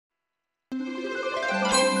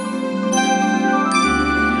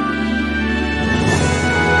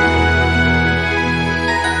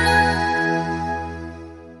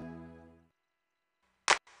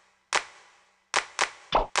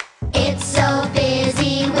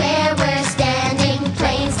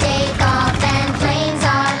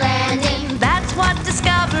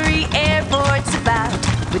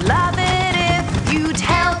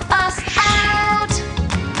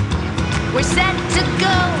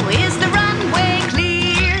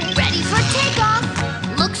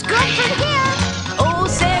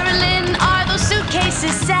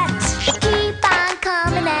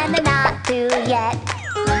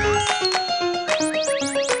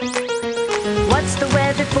what's the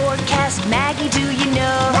weather forecast? Maggie, do you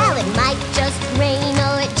know? Well, it might just rain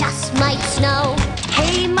or it just might snow.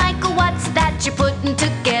 Hey, Michael, what's that you're putting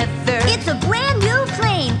together? It's a brand new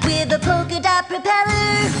plane with a polka dot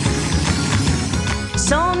propeller.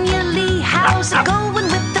 Sonia Lee, how's it going with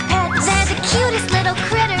the pets? They're the cutest little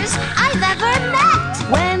critters I've ever met.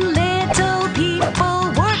 When little people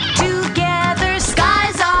work together,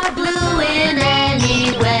 skies are blue in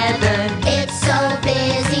any weather. It's so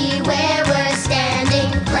busy where we're standing.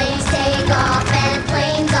 Planes take off and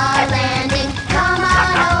planes are landing. Come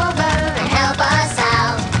on over and help us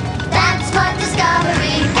out. That's what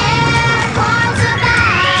Discovery Airport's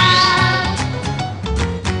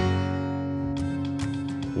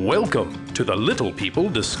about. Welcome to the Little People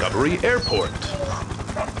Discovery Airport.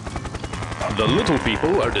 The little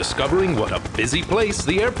people are discovering what a busy place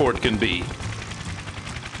the airport can be.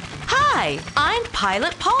 Hi, I'm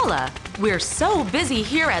Pilot Paula. We're so busy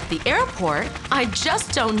here at the airport, I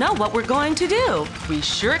just don't know what we're going to do. We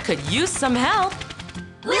sure could use some help.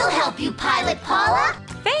 We'll help you, Pilot Paula.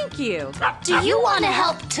 Thank you. Do you want to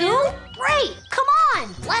help too? Great, come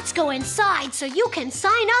on. Let's go inside so you can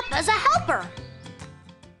sign up as a helper.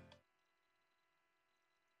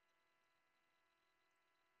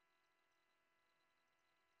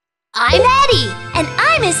 I'm Eddie. And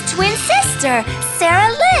I'm his twin sister, Sarah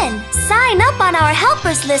Lynn. Sign up on our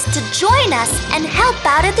helpers list to join us and help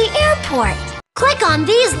out at the airport. Click on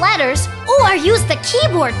these letters or use the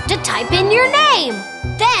keyboard to type in your name.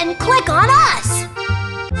 Then click on us.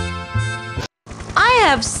 I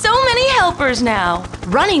have so many helpers now.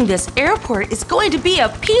 Running this airport is going to be a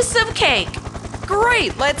piece of cake.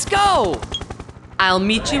 Great, let's go. I'll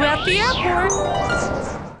meet you at the airport.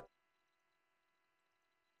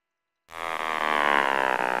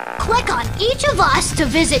 Click on each of us to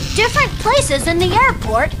visit different places in the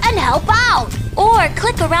airport and help out. Or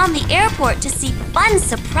click around the airport to see fun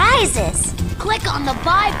surprises. Click on the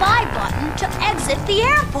bye-bye button to exit the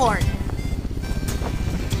airport.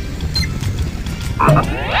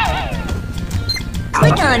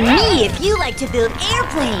 Click on me if you like to build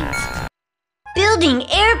airplanes. Building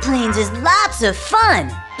airplanes is lots of fun,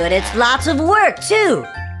 but it's lots of work too.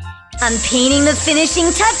 I'm painting the finishing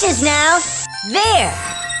touches now. There!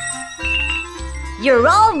 You're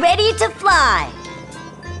all ready to fly.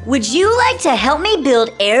 Would you like to help me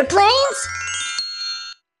build airplanes?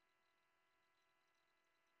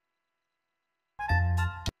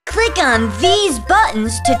 Click on these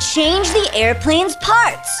buttons to change the airplane's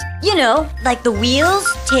parts. You know, like the wheels,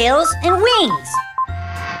 tails, and wings.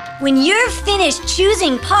 When you're finished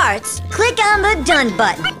choosing parts, click on the Done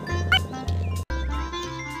button.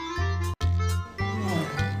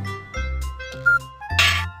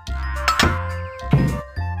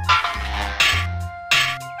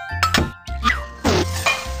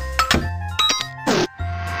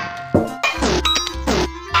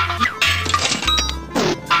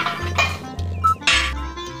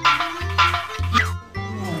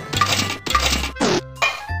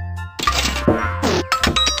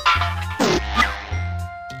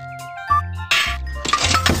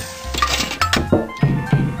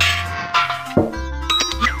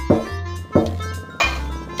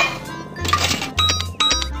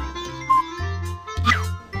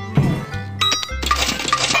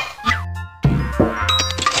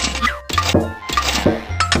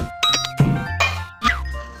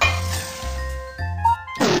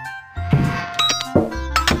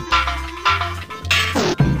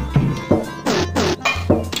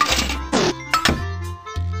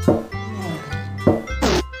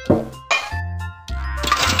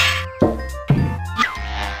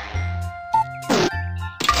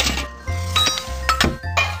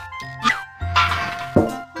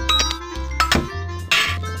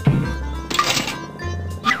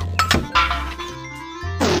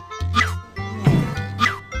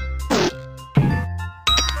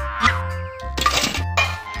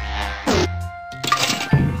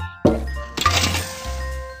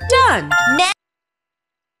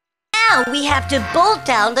 Now we have to bolt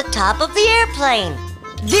down the top of the airplane.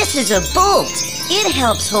 This is a bolt. It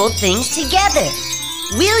helps hold things together.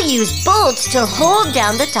 We'll use bolts to hold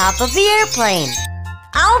down the top of the airplane.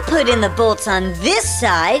 I'll put in the bolts on this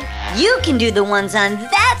side. You can do the ones on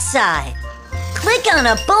that side. Click on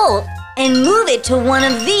a bolt and move it to one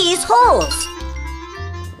of these holes.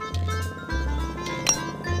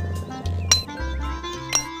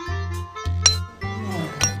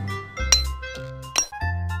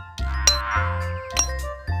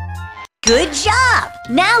 Good job!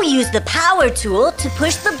 Now use the power tool to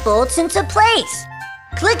push the bolts into place.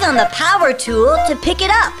 Click on the power tool to pick it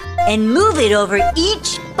up and move it over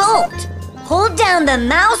each bolt. Hold down the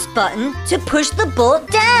mouse button to push the bolt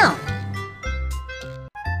down.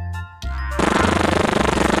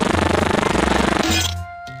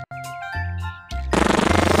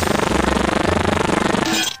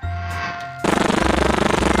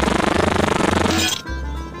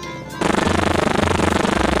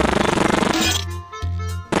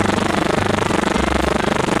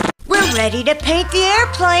 We're ready to paint the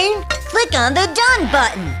airplane. Click on the Done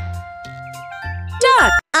button.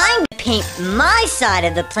 Done. I'm going to paint my side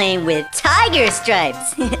of the plane with tiger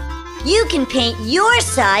stripes. You can paint your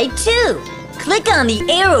side too. Click on the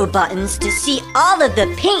arrow buttons to see all of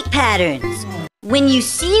the paint patterns. When you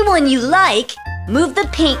see one you like, move the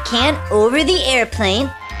paint can over the airplane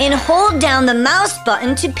and hold down the mouse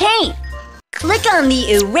button to paint. Click on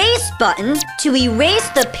the Erase button to erase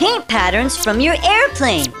the paint patterns from your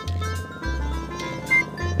airplane.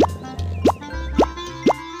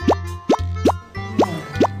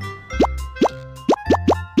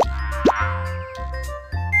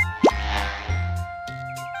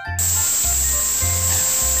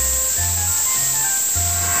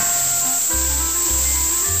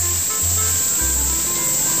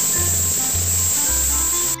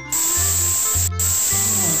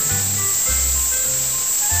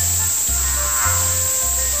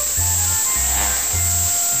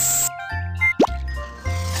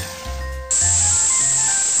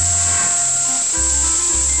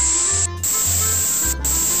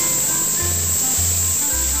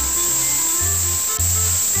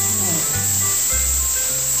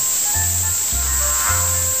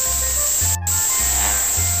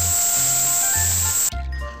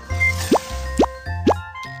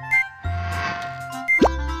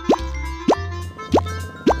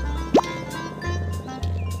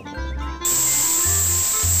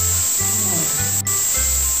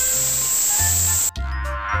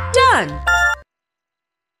 Done.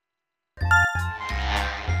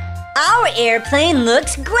 Our airplane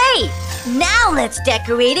looks great. Now let's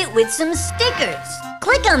decorate it with some stickers.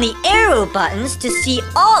 Click on the arrow buttons to see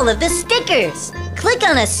all of the stickers. Click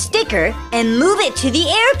on a sticker and move it to the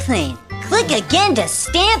airplane. Click again to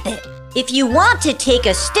stamp it. If you want to take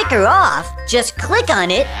a sticker off, just click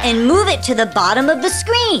on it and move it to the bottom of the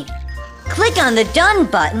screen. Click on the Done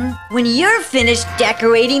button when you're finished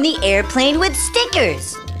decorating the airplane with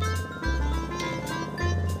stickers.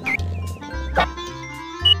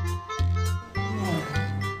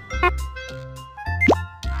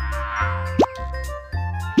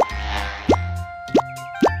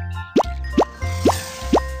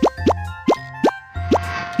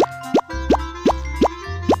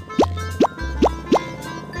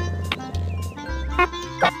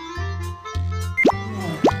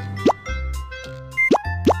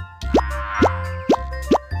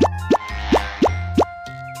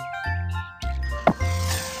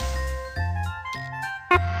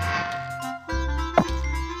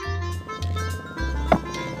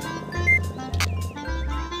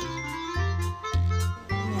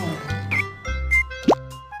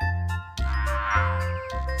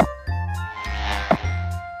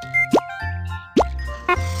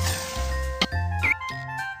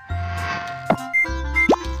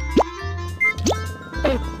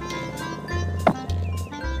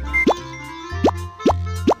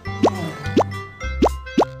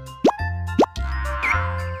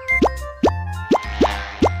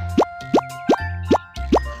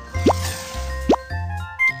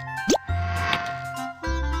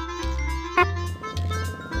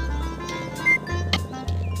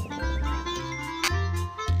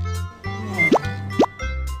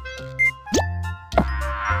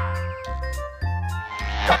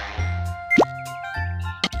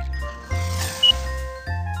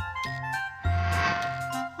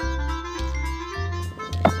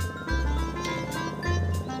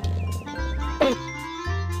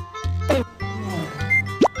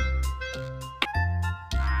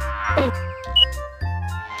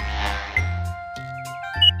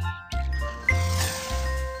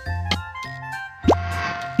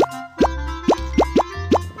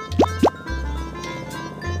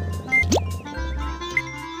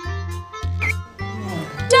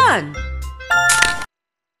 Done.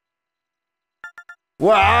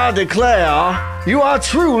 Why, I declare, you are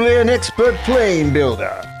truly an expert plane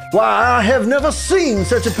builder. Why, I have never seen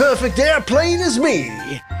such a perfect airplane as me.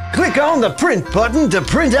 Click on the Print button to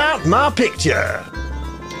print out my picture.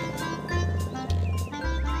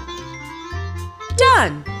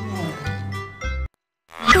 Done.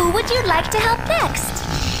 Who would you like to help next?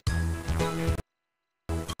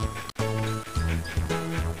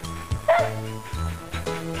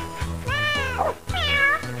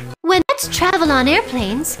 When pets travel on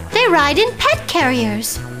airplanes, they ride in pet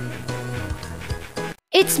carriers.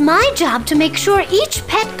 It's my job to make sure each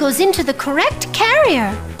pet goes into the correct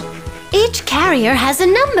carrier. Each carrier has a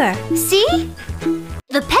number, see?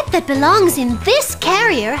 The pet that belongs in this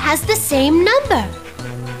carrier has the same number.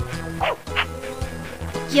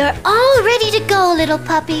 You're all ready to go, little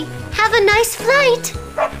puppy. Have a nice flight.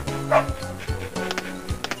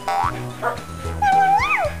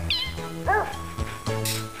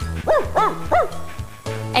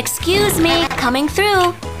 Excuse me, coming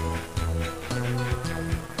through.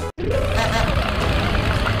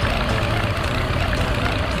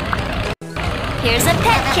 Here's a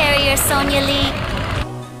pet carrier, Sonia Lee.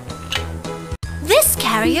 This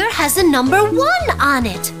carrier has a number 1 on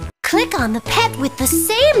it. Click on the pet with the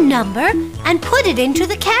same number and put it into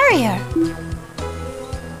the carrier.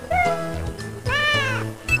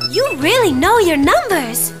 You really know your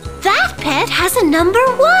numbers. That pet has a number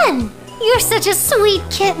 1. You're such a sweet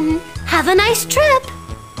kitten. Have a nice trip.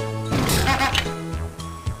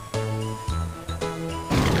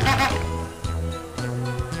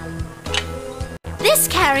 This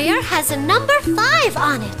carrier has a number 5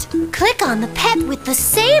 on it. Click on the pet with the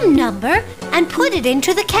same number and put it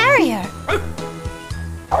into the carrier.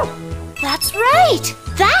 That's right!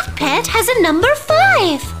 That pet has a number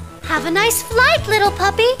 5. Have a nice flight, little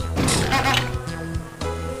puppy.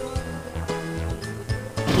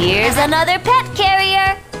 Here's another pet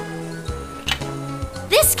carrier.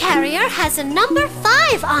 This carrier has a number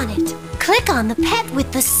 5 on it. Click on the pet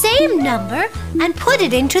with the same number and put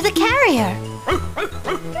it into the carrier.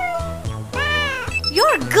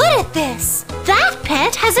 You're good at this. That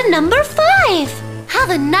pet has a number 5. Have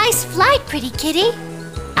a nice flight, pretty kitty.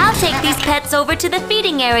 I'll take these pets over to the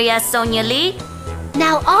feeding area, Sonia Lee.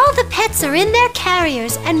 Now all the pets are in their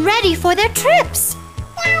carriers and ready for their trips.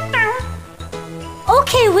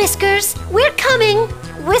 Okay, Whiskers, we're coming.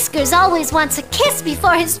 Whiskers always wants a kiss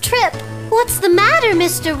before his trip. What's the matter,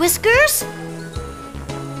 Mr. Whiskers?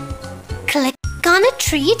 Click on a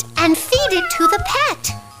treat and feed it to the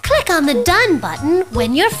pet. Click on the Done button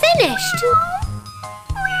when you're finished.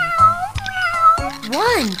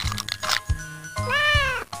 1,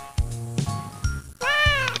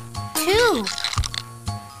 2,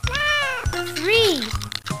 3,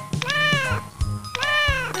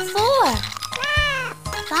 4,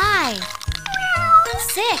 5,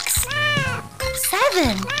 6,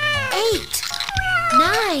 7, 8,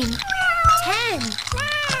 9, 10.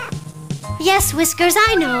 Yes, Whiskers,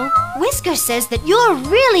 I know. Whiskers says that you're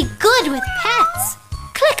really good with pets.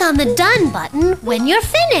 Click on the Done button when you're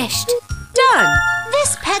finished. Done.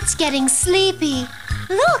 This pet's getting sleepy.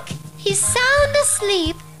 Look, he's sound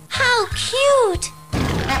asleep. How cute!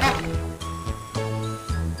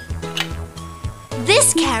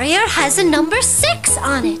 This carrier has a number 6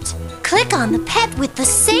 on it. Click on the pet with the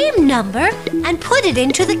same number and put it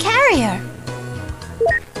into the carrier.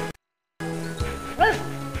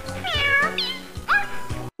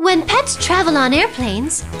 When pets travel on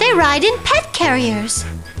airplanes, they ride in pet carriers.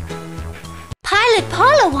 Pilot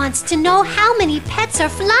Paula wants to know how many pets are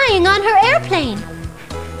flying on her airplane.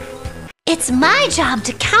 It's my job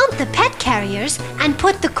to count the pet carriers and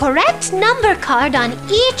put the correct number card on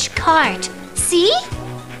each cart. See?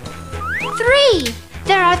 3.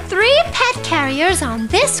 There are 3 pet carriers on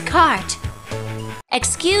this cart.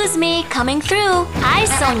 Excuse me, coming through. Hi,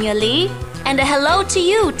 Sonia Lee. And a hello to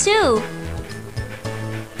you, too.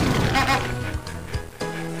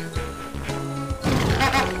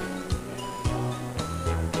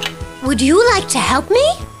 Would you like to help me?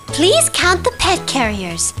 Please count the pet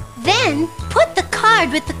carriers. Then put the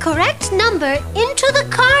card with the correct number into the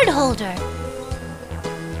card holder.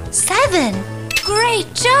 7.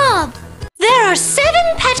 Great job! There are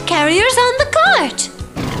 7 pet carriers on the cart.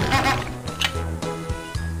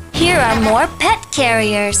 Here are more pet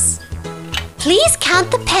carriers. Please count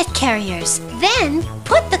the pet carriers. Then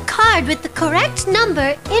put the card with the correct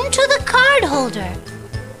number into the card holder.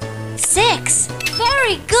 6.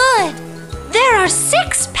 Very good! There are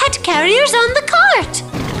 6 pet carriers on the cart.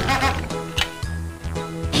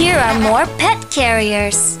 Here are more pet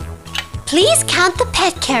carriers. Please count the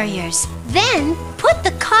pet carriers. Then put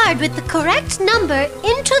the card with the correct number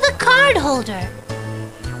into the card holder.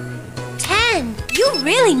 10. You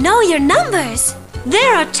really know your numbers.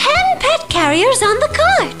 There are 10 pet carriers on the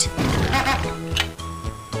cart.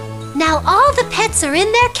 Now all the pets are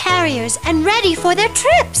in their carriers and ready for their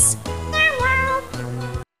trips.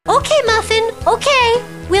 Okay, Muffin, okay.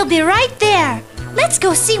 We'll be right there. Let's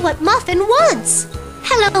go see what Muffin wants.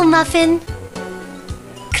 Hello, Muffin.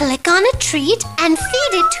 Click on a treat and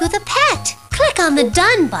feed it to the pet. Click on the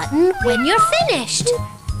Done button when you're finished.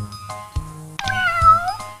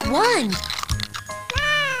 1,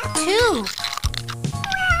 2,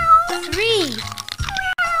 3,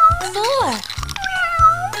 4,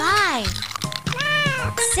 5,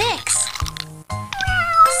 6,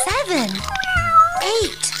 7,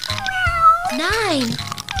 8, 9,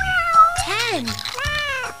 10.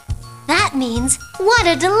 That means, what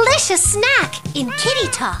a delicious snack in Kitty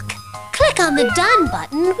Talk. Click on the Done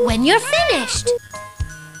button when you're finished.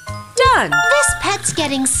 Done! This pet's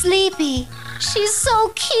getting sleepy. She's so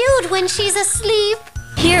cute when she's asleep.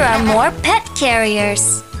 Here are more pet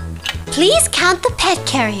carriers. Please count the pet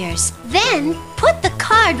carriers. Then, put the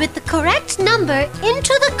card with the correct number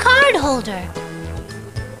into the card holder.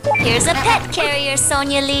 Here's a pet carrier,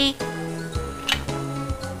 Sonia Lee.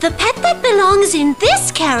 The pet that belongs in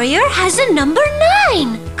this carrier has a number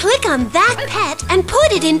 9. Click on that pet and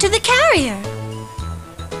put it into the carrier.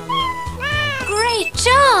 Great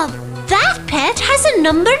job! That pet has a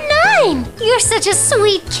number 9. You're such a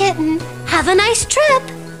sweet kitten. Have a nice trip.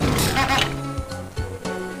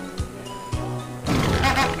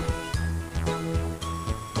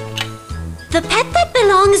 The pet that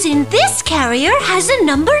belongs in this carrier has a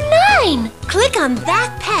number 9. Click on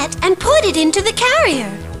that pet and put it into the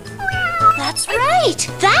carrier. That's right!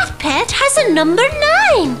 That pet has a number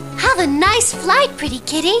 9! Have a nice flight, pretty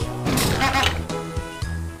kitty!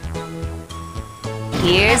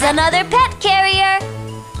 Here's another pet carrier.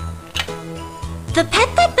 The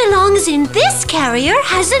pet that belongs in this carrier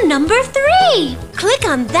has a number 3! Click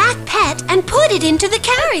on that pet and put it into the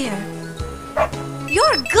carrier.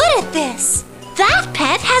 You're good at this! That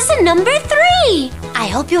pet has a number 3! I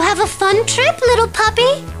hope you have a fun trip, little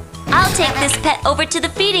puppy! I'll take this pet over to the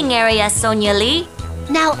feeding area, Sonia Lee.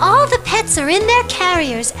 Now all the pets are in their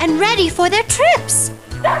carriers and ready for their trips.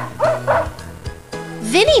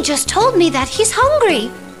 Vinny just told me that he's hungry.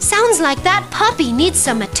 Sounds like that puppy needs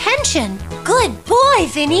some attention. Good boy,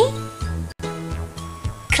 Vinny.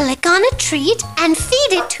 Click on a treat and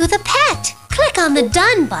feed it to the pet. Click on the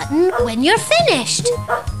Done button when you're finished.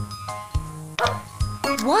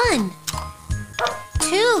 1,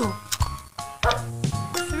 2,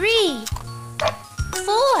 3,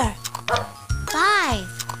 4, 5,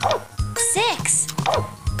 6,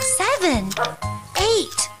 7,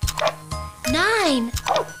 8, 9,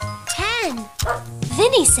 10.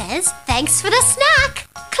 Vinny says, thanks for the snack.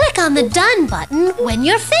 Click on the Done button when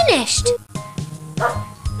you're finished.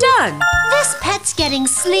 Done! This pet's getting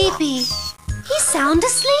sleepy. He's sound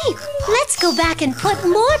asleep. Let's go back and put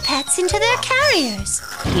more pets into their carriers.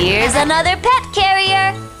 Here's another pet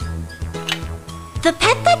carrier. The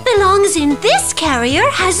pet that belongs in this carrier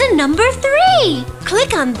has a number 3.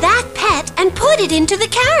 Click on that pet and put it into the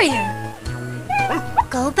carrier.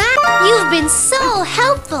 Go back. You've been so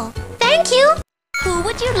helpful. Thank you. Who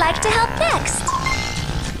would you like to help next?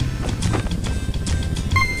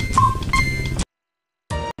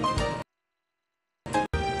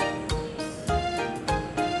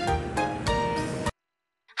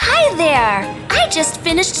 Hi there! I just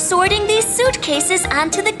finished sorting these suitcases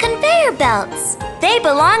onto the conveyor belts. They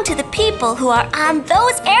belong to the people who are on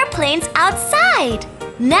those airplanes outside.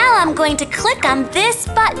 Now I'm going to click on this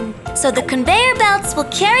button so the conveyor belts will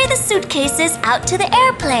carry the suitcases out to the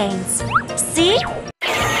airplanes. See?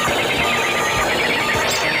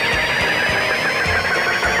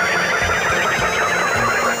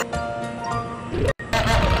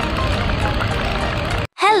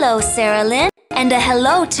 Hello, Sarah Lynn, and a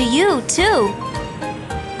hello to you, too.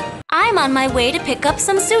 I'm on my way to pick up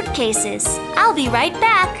some suitcases. I'll be right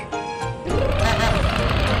back.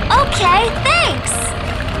 Okay, thanks!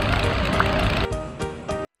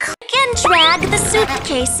 Click and drag the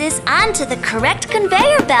suitcases onto the correct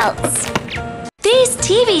conveyor belts. These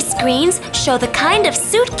TV screens show the kind of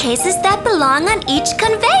suitcases that belong on each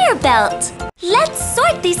conveyor belt. Let's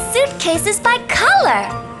sort these suitcases by color.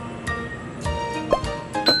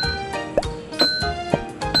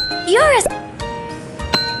 Yours.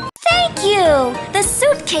 Thank you! The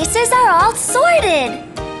suitcases are all sorted.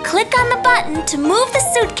 Click on the button to move the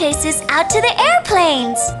suitcases out to the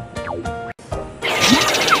airplanes.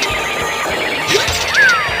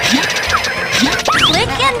 Click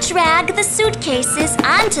and drag the suitcases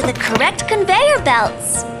onto the correct conveyor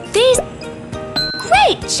belts. These...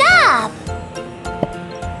 Great job!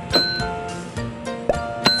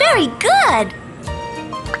 Very good!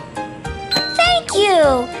 Thank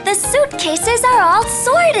you! The suitcases are all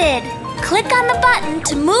sorted. Click on the button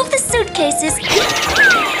to move the suitcases.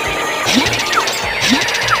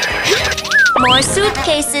 More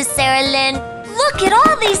suitcases, Sarah Lynn. Look at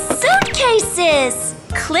all these suitcases!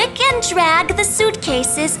 Click and drag the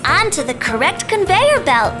suitcases onto the correct conveyor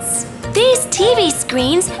belts. These TV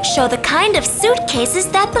screens show the kind of suitcases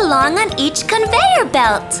that belong on each conveyor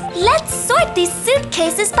belt. Let's sort these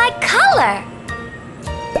suitcases by color.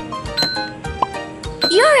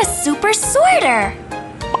 You're a super sorter.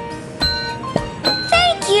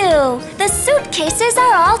 Thank you! The suitcases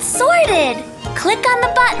are all sorted. Click on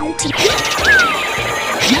the button to...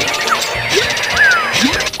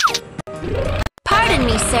 Pardon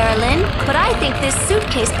me, Sarah Lynn, but I think this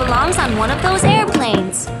suitcase belongs on one of those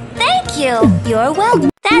airplanes. Thank you! You're welcome.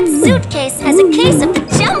 That suitcase has a case of the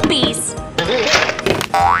jumpies.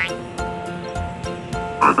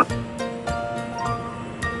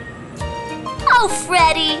 Oh,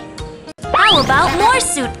 Freddie! How about more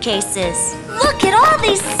suitcases? Look at all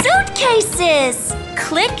these suitcases!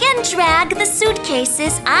 Click and drag the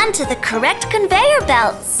suitcases onto the correct conveyor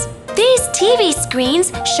belts. These TV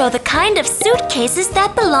screens show the kind of suitcases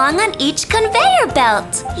that belong on each conveyor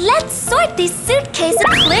belt. Let's sort these suitcases.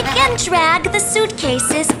 Click and drag the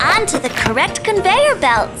suitcases onto the correct conveyor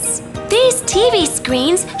belts. These TV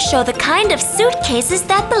screens show the kind of suitcases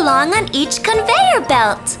that belong on each conveyor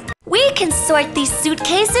belt. We can sort these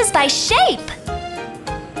suitcases by shape.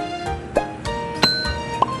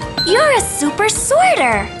 You're a super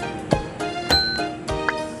sorter.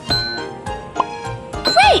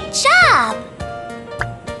 Great job!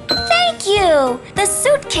 Thank you! The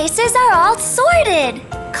suitcases are all sorted.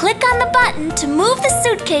 Click on the button to move the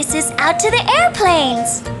suitcases out to the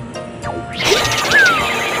airplanes.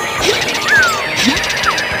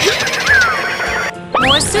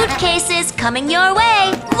 More suitcases coming your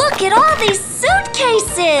way. Look at all these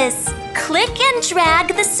suitcases! Click and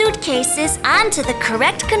drag the suitcases onto the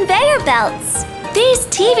correct conveyor belts. These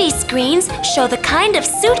TV screens show the kind of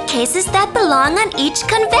suitcases that belong on each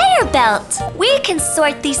conveyor belt. We can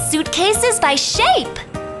sort these suitcases by shape.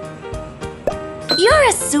 You're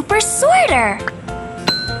a super sorter.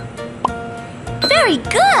 Very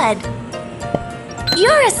good.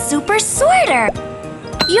 You're a super sorter.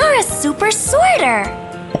 You're a super sorter.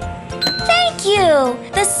 Thank you.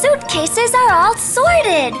 The suitcases are all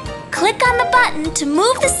sorted. Click on the button to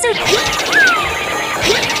move the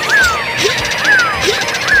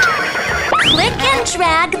Click and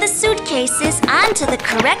drag the suitcases onto the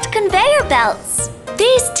correct conveyor belts.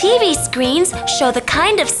 These TV screens show the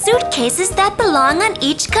kind of suitcases that belong on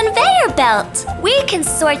each conveyor belt. We can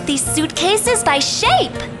sort these suitcases by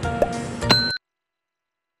shape.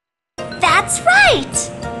 That's right!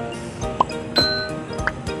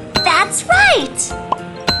 That's right!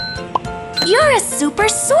 You're a super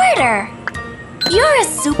sorter. You're a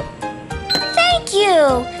Thank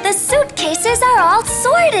you! The suitcases are all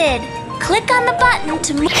sorted. Click on the button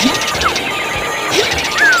to move.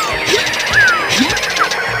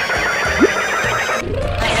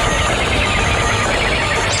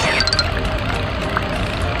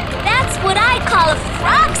 That's what I call a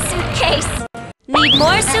frog suitcase. Need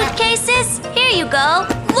more suitcases? Here you go.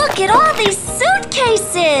 Look at all these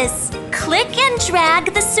suitcases. Click and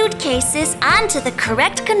drag the suitcases onto the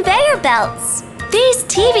correct conveyor belts. These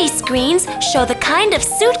TV screens show the kind of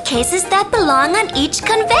suitcases that belong on each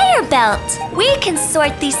conveyor belt. We can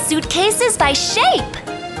sort these suitcases by shape.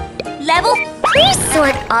 Level, please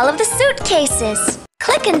sort all of the suitcases.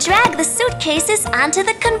 Click and drag the suitcases onto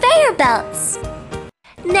the conveyor belts.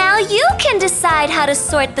 Now you can decide how to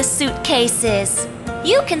sort the suitcases.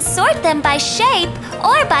 You can sort them by shape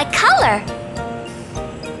or by color.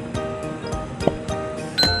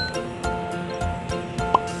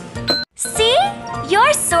 See?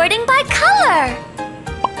 You're sorting by color.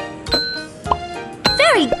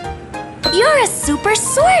 You're a super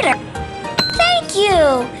sorter. Thank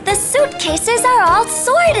you. The suitcases are all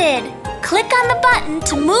sorted. Click on the button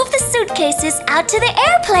to move the suitcases out to the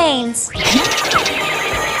airplanes.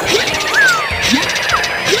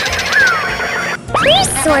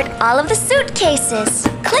 Please sort all of the suitcases.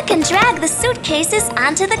 Click and drag the suitcases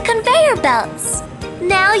onto the conveyor belts.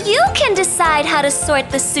 Now you can decide how to sort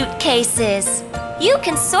the suitcases. You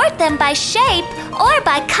can sort them by shape or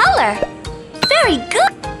by color. Very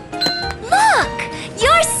good. Look,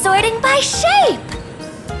 you're sorting by shape.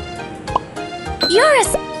 You're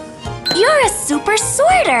a super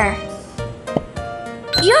sorter.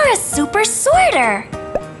 You're a super sorter.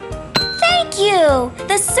 Thank you.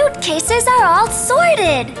 The suitcases are all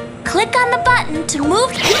sorted. Click on the button to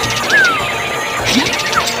move.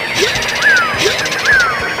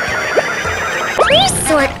 Please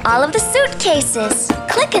sort all of the suitcases.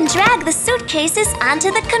 Click and drag the suitcases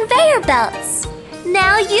onto the conveyor belts.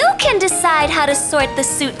 Now you can decide how to sort the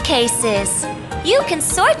suitcases. You can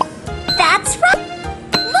sort... That's right!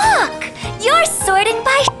 Look! You're sorting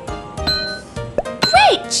by...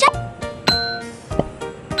 Great job!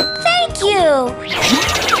 Thank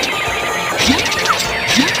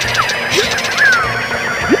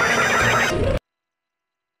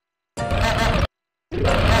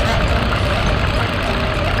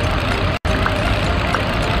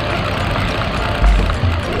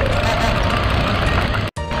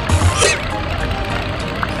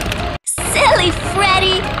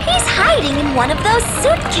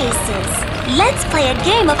suitcases. Let's play a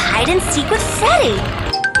game of hide and seek with Freddy.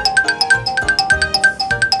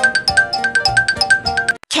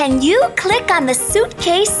 Can you click on the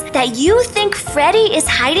suitcase that you think Freddy is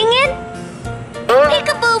hiding in?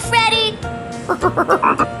 Peekaboo, Freddy!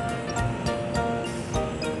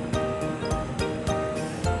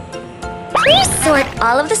 Please sort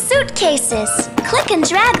all of the suitcases. Click and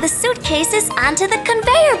drag the suitcases onto the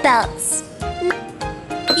conveyor belts.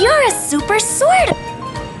 You're a super sorter.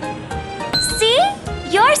 See?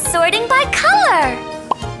 You're sorting by color.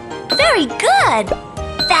 Very good.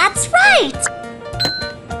 That's right.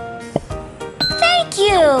 Thank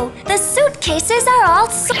you. The suitcases are all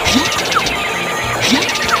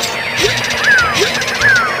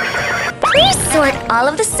Please sort all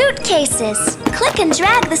of the suitcases. Click and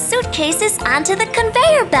drag the suitcases onto the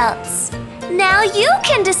conveyor belts. Now you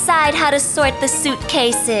can decide how to sort the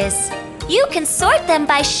suitcases. You can sort them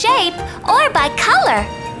by shape or by color.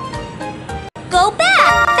 Go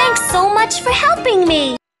back! Thanks so much for helping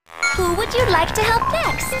me. Who would you like to help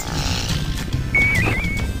next?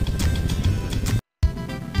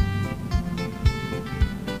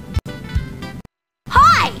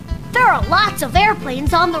 Hi! There are lots of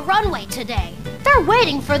airplanes on the runway today. They're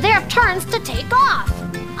waiting for their turns to take off.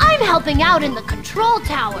 I'm helping out in the control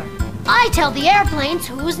tower. I tell the airplanes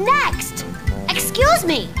who's next. Excuse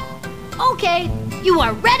me. Okay, you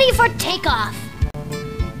are ready for takeoff.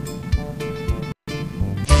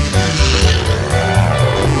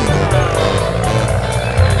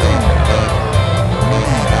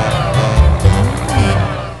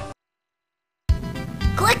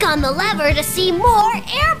 Click on the lever to see more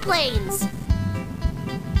airplanes.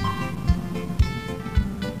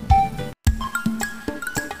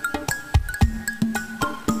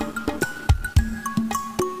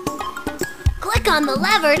 Click on the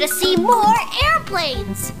lever to see more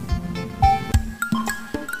airplanes.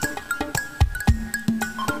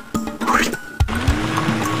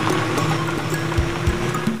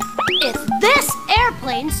 It's this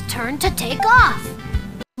airplane's turn to take off.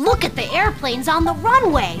 Look at the airplanes on the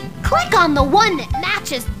runway. Click on the one that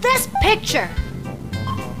matches this picture.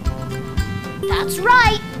 That's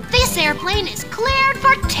right. This airplane is cleared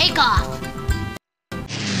for takeoff.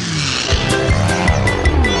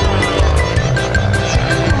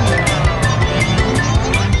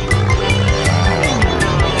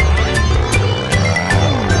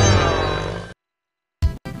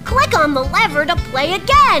 Click on the lever to play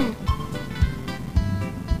again.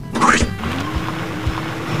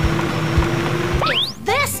 It's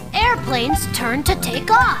this airplane's turn to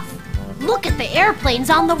take off. Look at the airplanes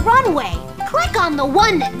on the runway. Click on the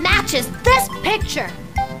one that matches this picture.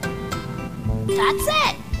 That's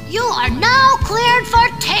it. You are now cleared for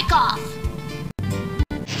takeoff.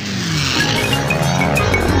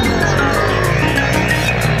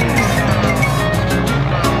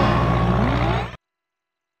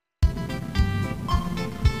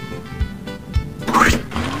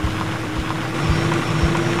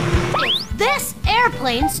 This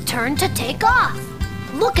airplane's turn to take off.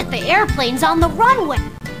 Look at the airplanes on the runway.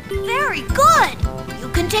 Very good. You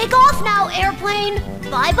can take off now, airplane.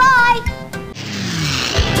 Bye-bye.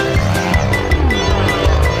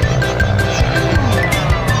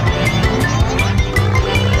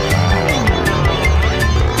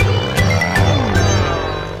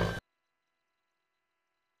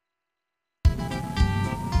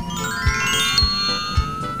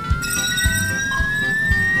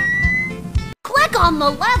 Click on the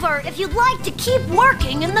lever if you'd like to keep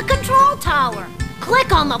working in the control tower.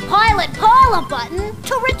 Click on the Pilot Paula button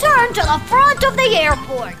to return to the front of the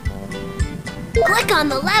airport. Click on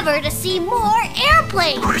the lever to see more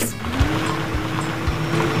airplanes.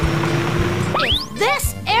 It's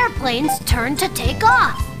this airplane's turn to take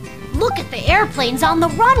off. Look at the airplanes on the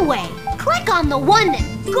runway. Click on the one that...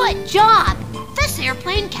 Good job! This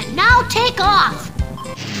airplane can now take off.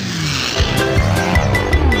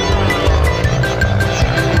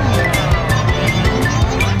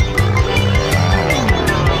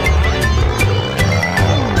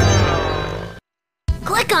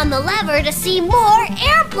 Click on the lever to see more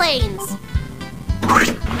airplanes.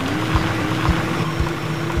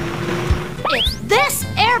 It's this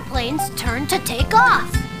airplane's turn to take off.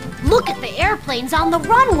 Look at the airplanes on the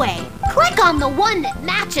runway. Click on the one that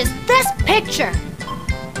matches this picture.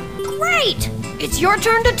 Great! It's your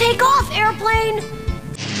turn to take off, airplane.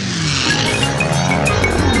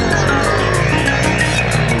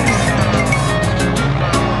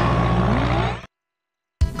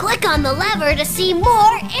 Click on the lever to see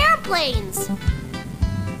more airplanes.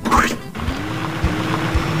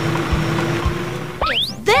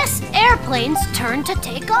 It's this airplane's turn to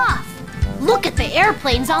take off. Look at the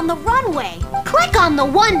airplanes on the runway. Click on the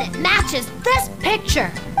one that matches this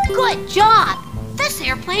picture. Good job! This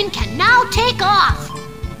airplane can now take off.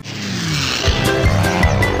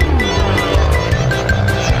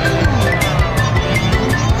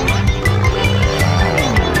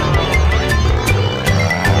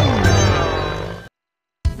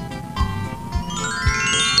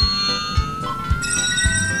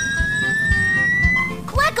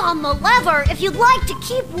 Click on the lever if you'd like to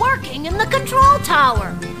keep working in the control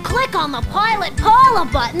tower. Click on the Pilot Paula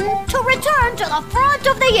button to return to the front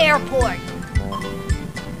of the airport.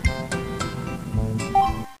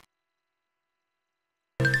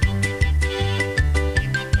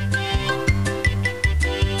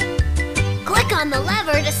 Click on the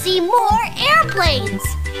lever to see more airplanes.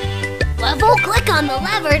 Level, click on the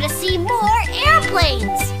lever to see more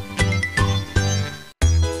airplanes.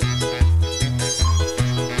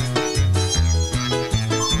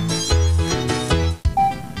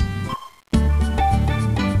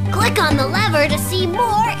 Click on the lever to see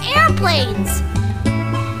more airplanes.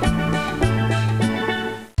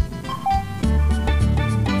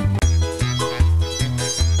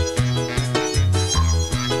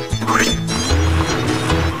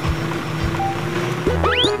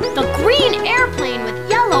 The green airplane with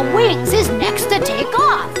yellow wings is next to take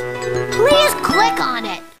off. Please click on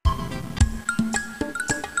it.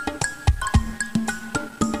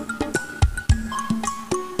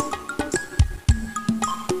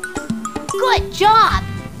 Good job!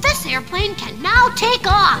 This airplane can now take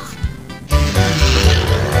off.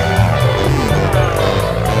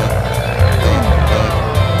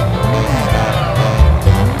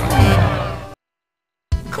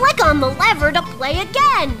 Click on the lever to play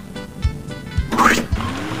again.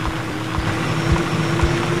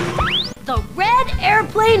 The red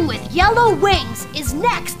airplane with yellow wings is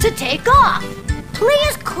next to take off.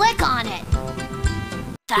 Please click on it.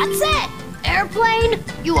 That's it! Airplane,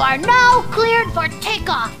 you are now cleared for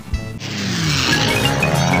takeoff.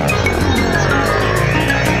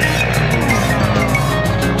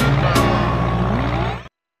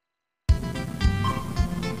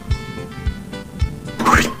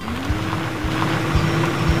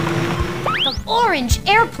 The orange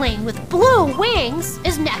airplane with blue wings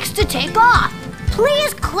is next to take off.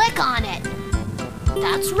 Please click on it.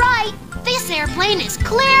 That's right, this airplane is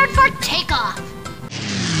cleared for takeoff.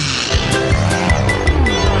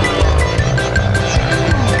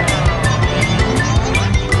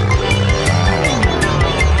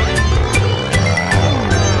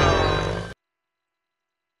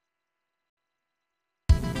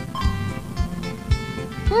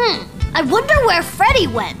 I wonder where Freddy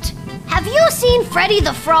went. Have you seen Freddy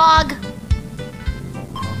the Frog?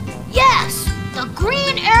 Yes, the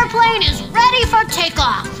green airplane is ready for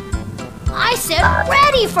takeoff. I said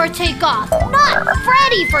ready for takeoff, not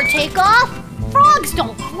Freddy for takeoff. Frogs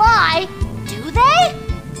don't fly, do they?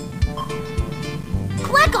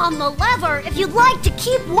 Click on the lever if you'd like to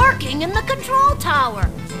keep working in the control tower.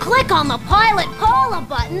 Click on the Pilot Paula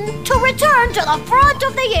button to return to the front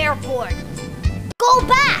of the airport. Go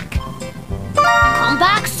back. Come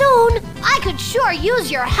back soon. I could sure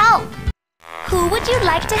use your help. Who would you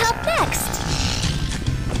like to help next?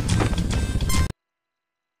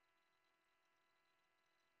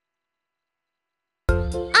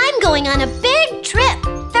 I'm going on a big trip.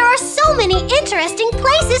 There are so many interesting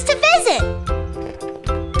places to visit.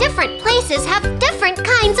 Different places have different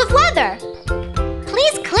kinds of weather.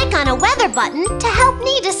 Please click on a weather button to help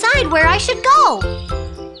me decide where I should go.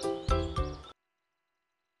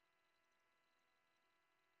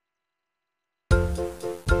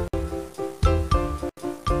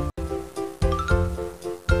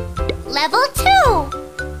 Level 2.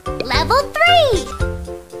 Level 3.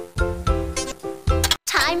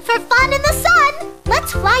 Time for fun in the sun.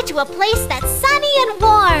 Let's fly to a place that's sunny and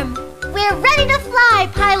warm. We're ready to fly,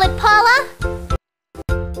 Pilot Paula.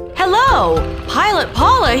 Hello, Pilot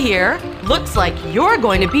Paula here. Looks like you're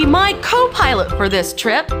going to be my co-pilot for this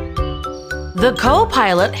trip. The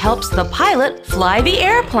co-pilot helps the pilot fly the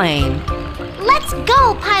airplane. Let's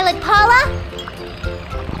go, Pilot Paula.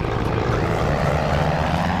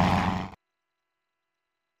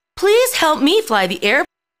 Please help me fly the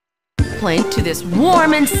airplane to this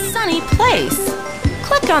warm and sunny place.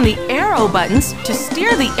 Click on the arrow buttons to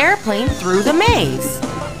steer the airplane through the maze.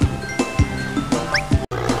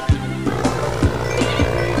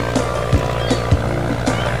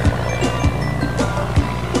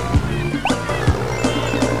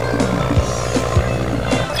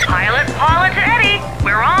 Pilot Paula to Eddie,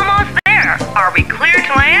 we're almost there. Are we clear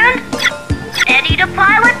to land? Eddie to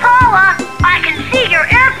Pilot Paula, I can see your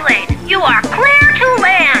airplane. You are clear to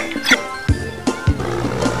land.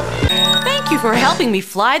 for helping me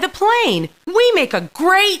fly the plane. We make a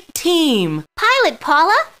great team. Pilot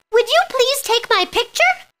Paula, would you please take my picture?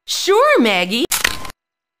 Sure, Maggie.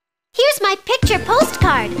 Here's my picture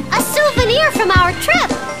postcard, a souvenir from our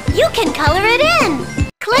trip. You can color it in.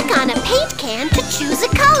 Click on a paint can to choose a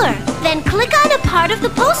color. Then click on a part of the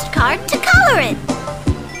postcard to color it.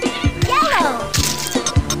 Yellow.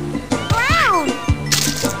 Brown.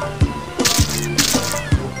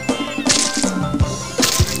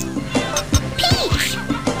 Peach.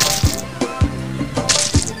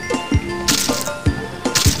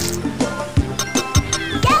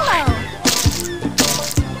 Yellow.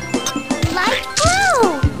 Light blue.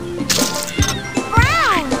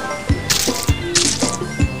 Brown.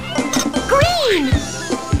 Green.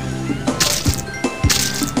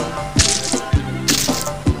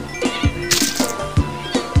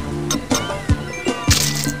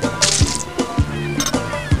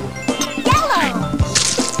 Yellow.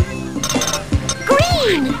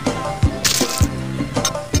 Green.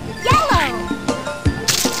 Yellow.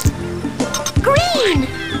 Green.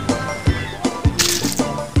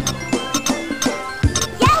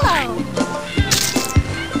 Yellow.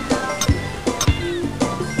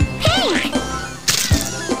 Pink.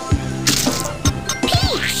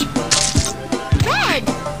 Peach. Red.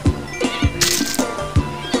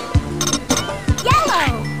 Yellow.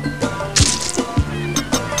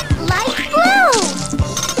 Light blue.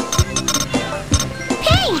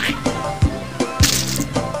 Pink.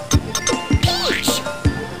 Peach.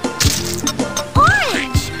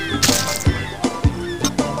 Orange.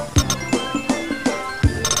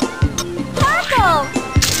 Purple.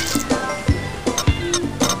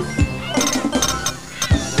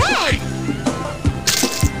 Red.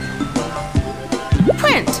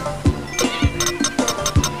 Print.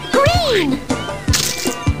 Green.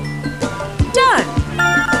 Done.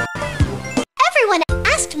 Everyone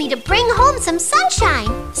asked me to bring home some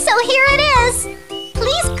sunshine, so here it is.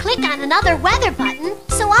 Please click on another weather button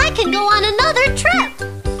so I can go on another trip.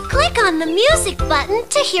 Click on the music button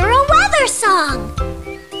to hear a weather song.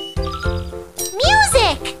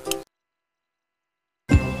 Music!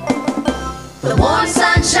 The warm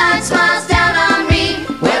sunshine smiles down on me,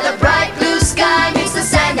 where the bright blue sky meets the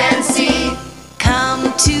sand and sea.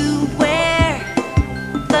 Come to where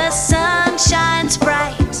the sun shines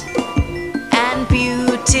bright and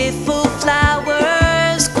beautiful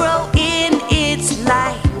flowers grow in its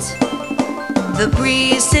light. The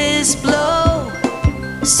breezes blow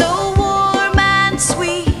so warm and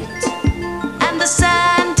sweet, and the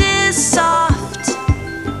sand is soft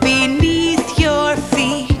beneath your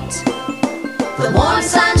feet. The warm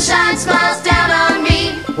sunshine smiles down on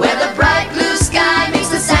me, where the bright blue sky meets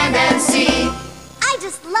the sand and sea. I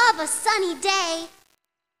just love a sunny day.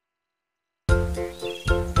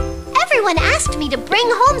 Everyone asked me to bring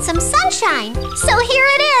home some sunshine, so here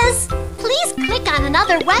it is. Please click on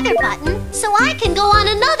another weather button so I can go on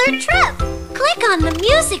another trip. Click on the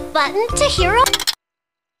music button to hear a...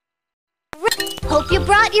 Hope you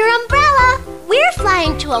brought your umbrella. We're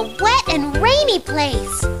flying to a wet and rainy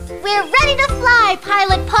place. We're ready to fly,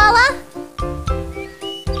 Pilot Paula.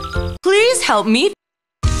 Please help me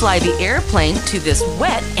fly the airplane to this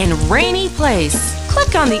wet and rainy place.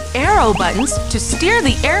 Click on the arrow buttons to steer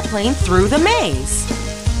the airplane through the maze.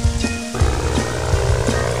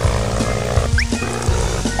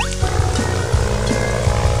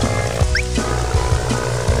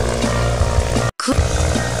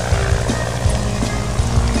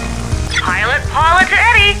 Pilot Paula to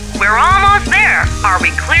Eddie, we're almost there. Are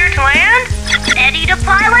we clear to land? Eddie to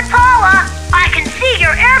Pilot Paula, I can see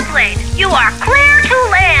your airplane. You are clear to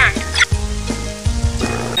land.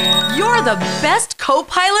 You're the best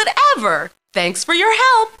co-pilot ever. Thanks for your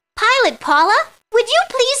help. Pilot Paula, would you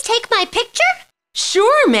please take my picture?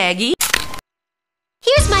 Sure, Maggie.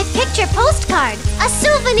 Here's my picture postcard, a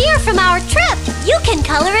souvenir from our trip. You can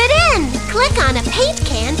color it in. Click on a paint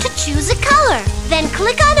can to choose a color. Then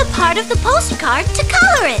click on a part of the postcard to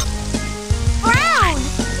color it. Brown.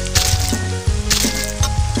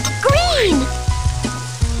 Green.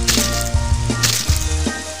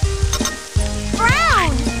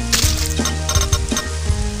 Brown.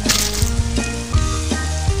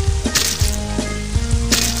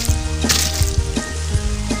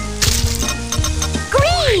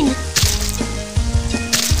 Green.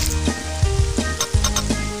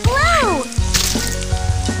 Blue.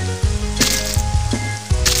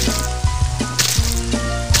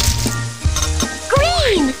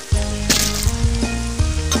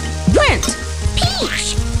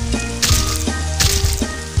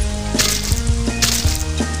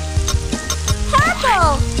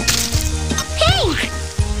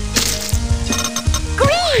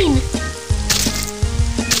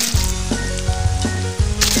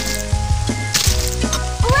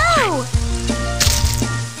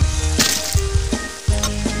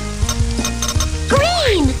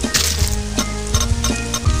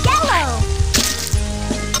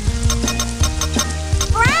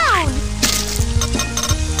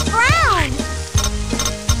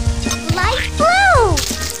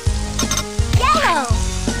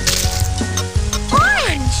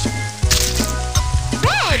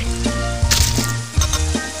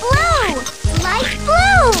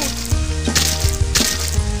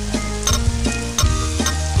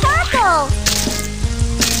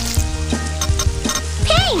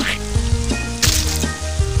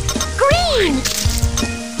 Green.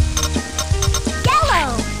 Yellow.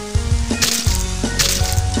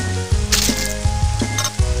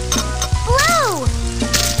 Blue.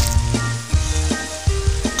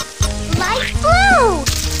 Light blue.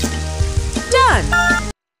 Done.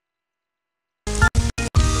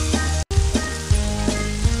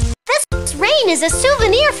 This rain is a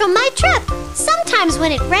souvenir from my trip. Sometimes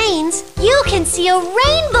when it rains, you can see a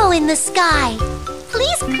rainbow in the sky.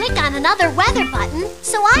 Please click on another weather button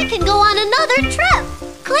so I can go on another trip.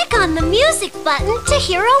 Click on the music button to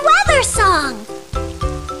hear a weather song.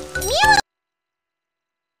 Music.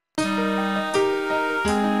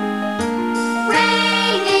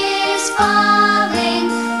 Rain is falling,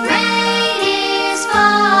 rain is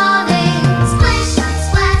falling. Splish and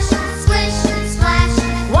splash, splish and splash.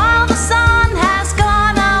 While the sun has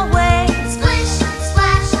gone away, Splish and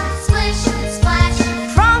splash, splish and splash.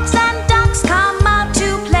 frogs and ducks come out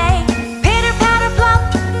to play. Pitter patter plop,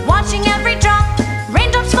 watching every drop.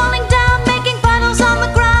 Raindrops falling down, making puddles on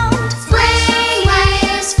the ground. Rain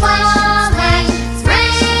is falling,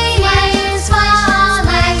 rain is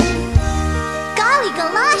falling. Golly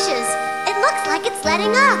galoshes! It looks like it's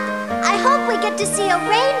letting up. I hope we get to see a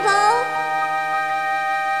rainbow.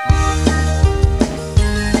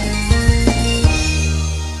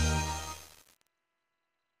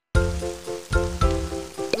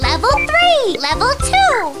 Level 3, Level 2.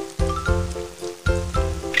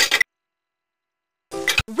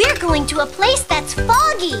 We're going to a place that's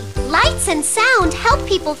foggy. Lights and sound help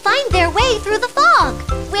people find their way through the fog.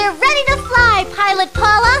 We're ready to fly, Pilot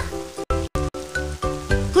Paula.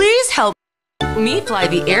 Please help me fly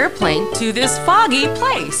the airplane to this foggy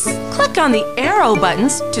place. Click on the arrow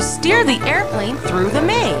buttons to steer the airplane through the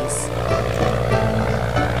maze.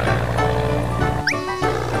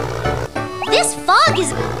 This fog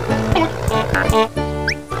is...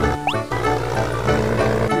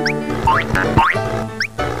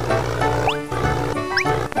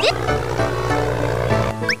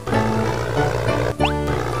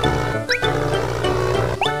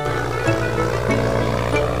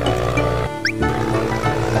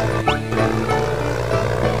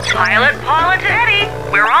 Pilot Paula to Eddie.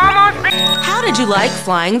 We're almost there. How did you like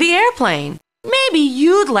flying the airplane? Maybe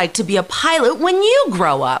you'd like to be a pilot when you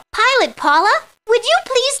grow up. Pilot Paula, would you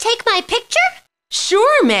please take my picture?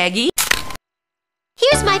 Sure, Maggie.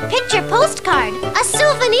 Here's my picture postcard, a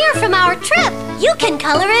souvenir from our trip. You can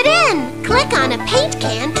color it in. Click on a paint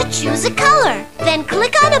can to choose a color. Then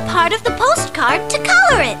click on a part of the postcard to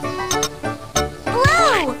color it.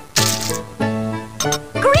 Blue.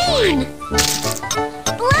 Green.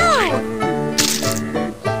 Blue.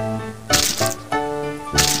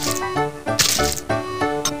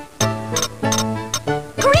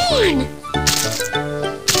 Green.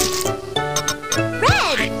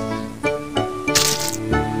 Red.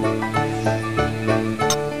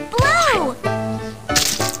 Blue.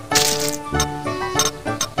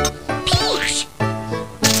 Peach.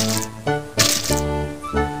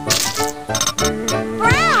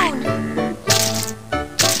 Brown.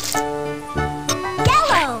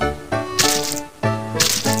 Yellow.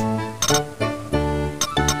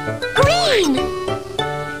 Green.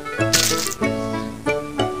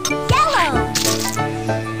 Yellow.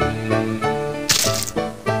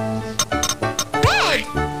 Red.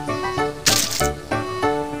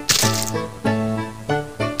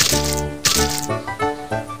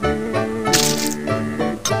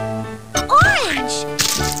 Orange.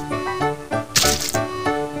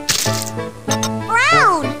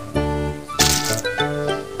 Brown.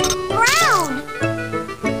 Brown.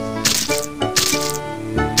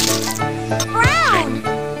 Brown.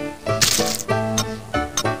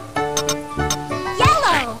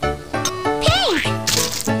 Yellow. Pink.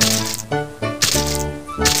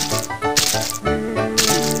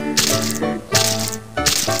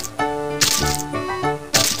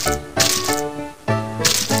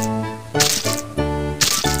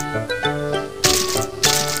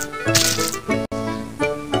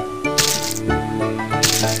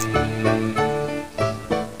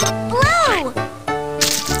 Blue.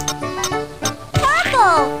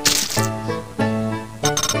 Purple.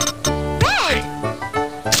 Red.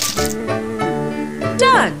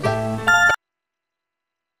 Done.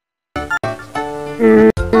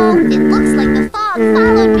 Oh, it looks like the fog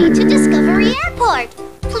followed me to Discovery Airport.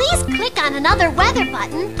 Please click on another weather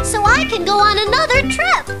button so I can go on another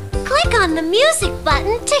trip. Click on the music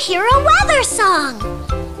button to hear a weather song.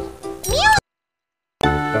 Music.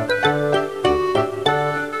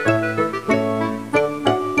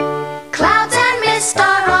 Clouds and mist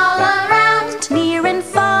are all around. Near and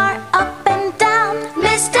far, up and down.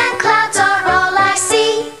 Mist and clouds are all I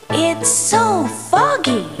see. It's so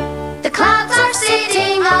foggy. The clouds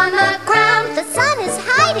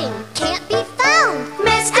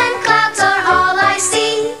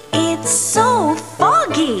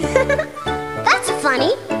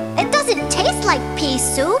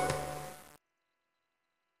soup?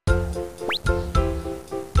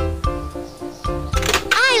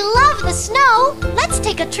 I love the snow! Let's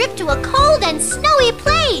take a trip to a cold and snowy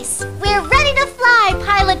place! We're ready to fly,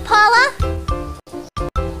 Pilot Paula!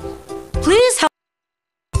 Please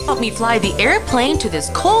help me fly the airplane to this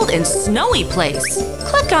cold and snowy place.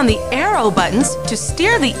 Click on the arrow buttons to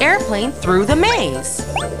steer the airplane through the maze.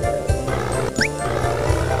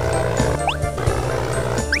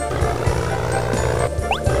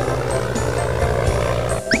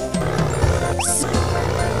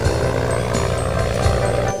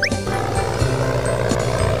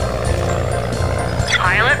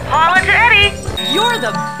 Pilot Paula to Eddie. You're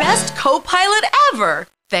the best co-pilot ever!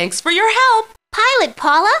 Thanks for your help! Pilot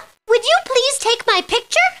Paula, would you please take my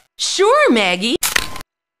picture? Sure, Maggie.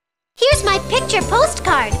 Here's my picture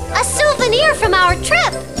postcard, a souvenir from our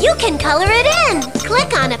trip. You can color it in.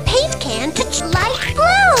 Click on a paint can to light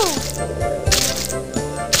blue.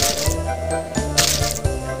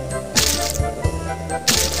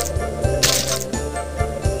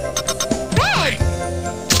 Red.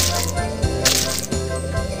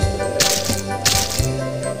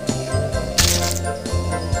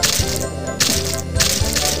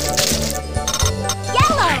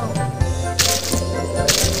 Yellow.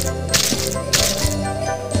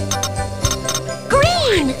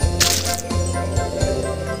 Green.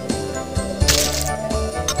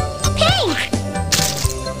 Pink.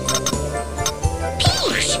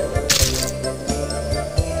 Peach.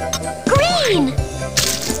 Green.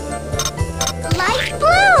 Light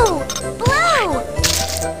blue. Blue.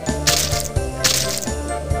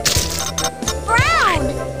 Brown.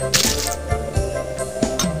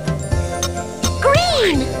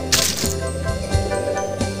 Green.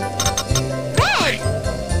 Red.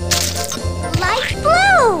 Light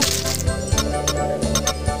blue.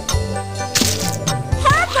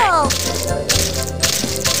 Purple.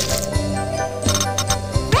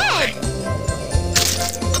 Red.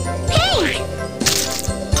 Pink.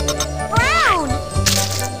 Brown.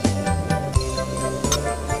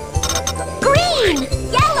 Green.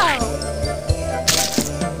 Yellow.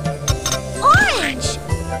 Orange.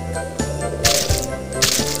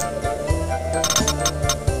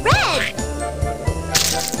 Red.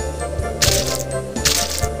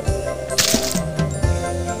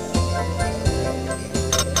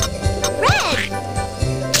 Red.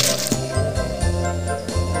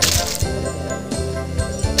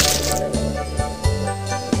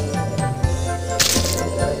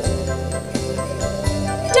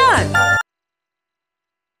 Done!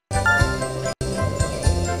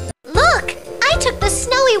 Look! I took the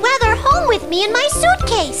snowy weather home with me in my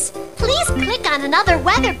suitcase. Please click on another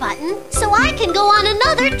weather button so I can go on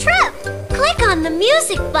another trip. Click on the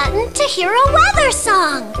music button to hear a weather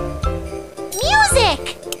song.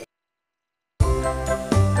 Music!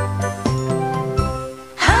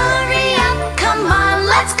 Hurry up, come on,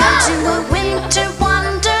 let's go to a winter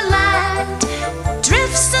wonderland.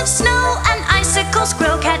 Drifts of snow and icicles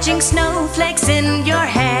grow, catching snowflakes in your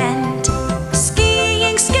hand.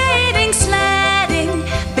 Skiing, skating, sledding,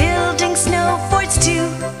 building snow forts too.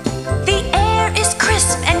 The air is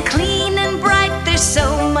crisp and clean and bright, there's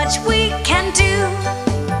so much we can do.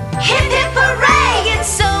 Hip hip hooray, it's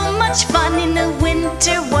so much fun in the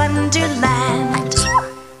winter wonderland.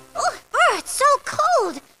 It's so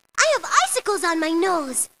cold! I have icicles on my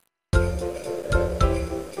nose.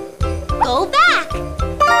 Go back!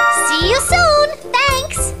 See you soon!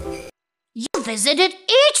 Thanks! You visited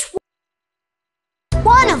each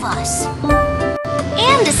one of us.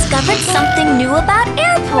 And discovered something new about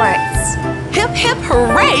airports. Hip hip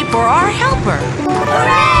hooray for our helper!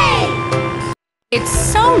 Hooray! It's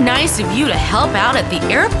so nice of you to help out at the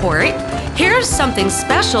airport. Here's something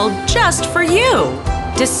special just for you.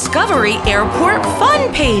 Discovery Airport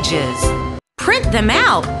Fun Pages. Print them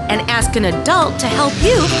out and ask an adult to help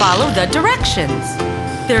you follow the directions.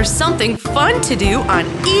 There's something fun to do on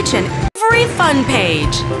each and every fun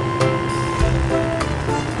page.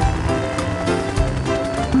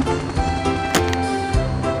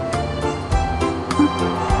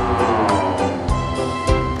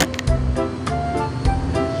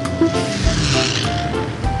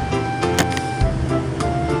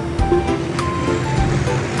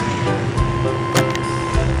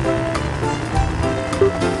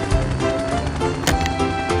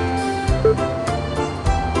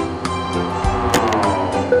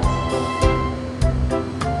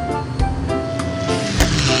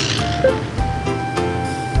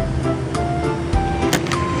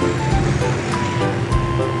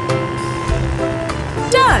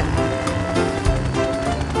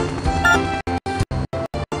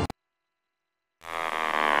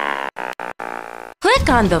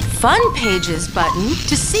 on the Fun Pages button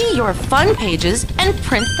to see your fun pages and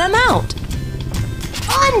print them out.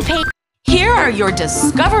 Fun page. Here are your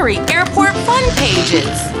Discovery Airport fun pages.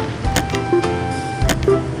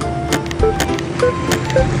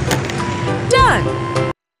 Done.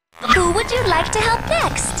 Who would you like to help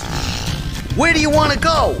next? Where do you want to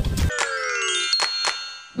go?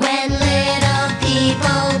 When little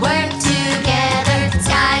people work together.